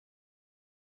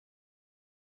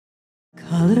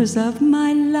colors of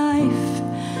my life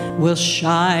will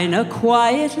shine a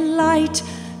quiet light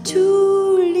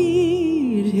to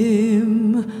lead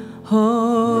him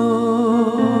home.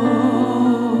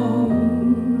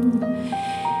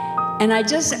 And I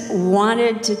just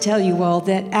wanted to tell you all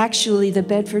that actually the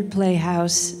Bedford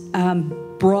Playhouse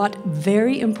brought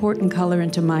very important color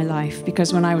into my life,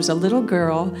 because when I was a little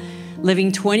girl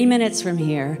living 20 minutes from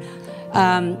here,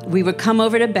 we would come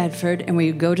over to Bedford and we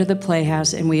would go to the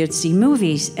Playhouse and we would see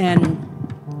movies. And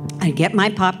I'd get my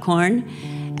popcorn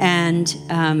and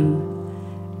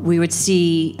we would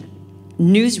see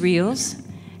newsreels,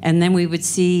 and then we would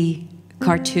see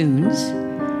cartoons,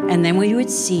 and then we would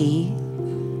see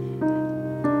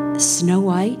Snow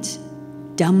White,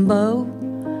 Dumbo,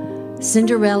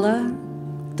 Cinderella,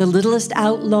 The Littlest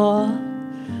Outlaw,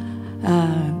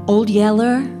 Old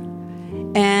Yeller,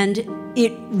 and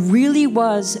it really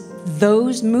was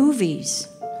those movies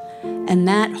and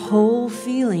that whole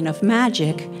feeling of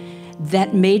magic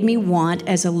that made me want,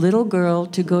 as a little girl,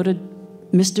 to go to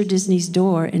Mr. Disney's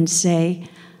door and say,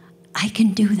 I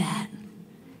can do that.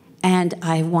 And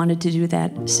I wanted to do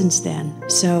that since then.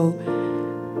 So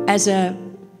as a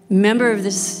member of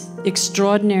this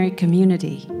extraordinary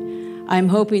community, I'm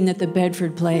hoping that the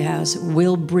Bedford Playhouse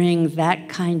will bring that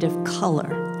kind of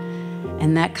color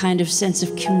and that kind of sense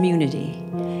of community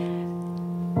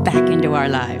back into our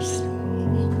lives.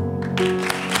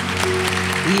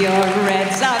 Your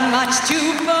reds are much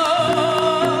too bold.